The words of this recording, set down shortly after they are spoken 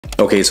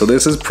Okay, so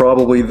this is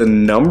probably the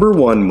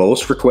 #1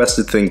 most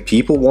requested thing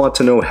people want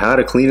to know how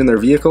to clean in their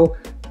vehicle,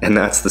 and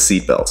that's the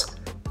seatbelts.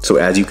 So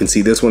as you can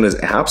see, this one is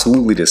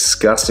absolutely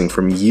disgusting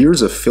from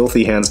years of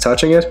filthy hands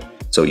touching it.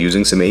 So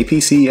using some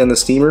APC and the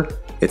steamer,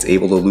 it's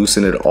able to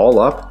loosen it all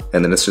up,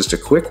 and then it's just a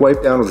quick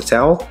wipe down with a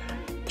towel.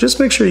 Just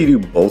make sure you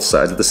do both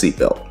sides of the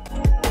seatbelt.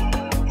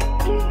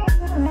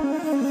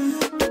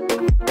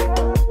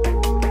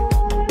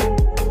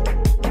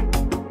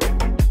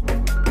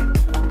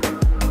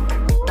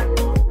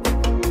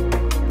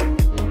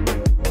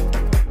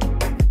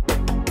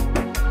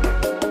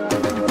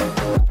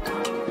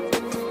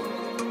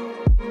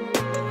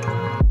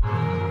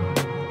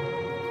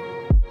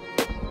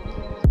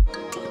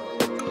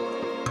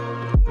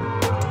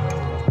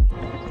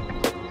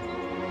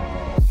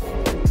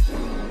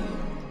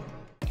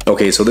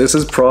 Okay, so this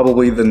is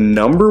probably the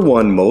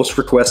 #1 most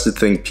requested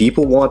thing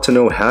people want to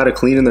know how to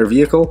clean in their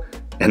vehicle,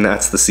 and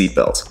that's the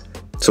seatbelts.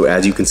 So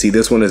as you can see,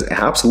 this one is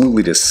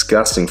absolutely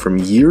disgusting from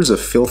years of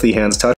filthy hands touching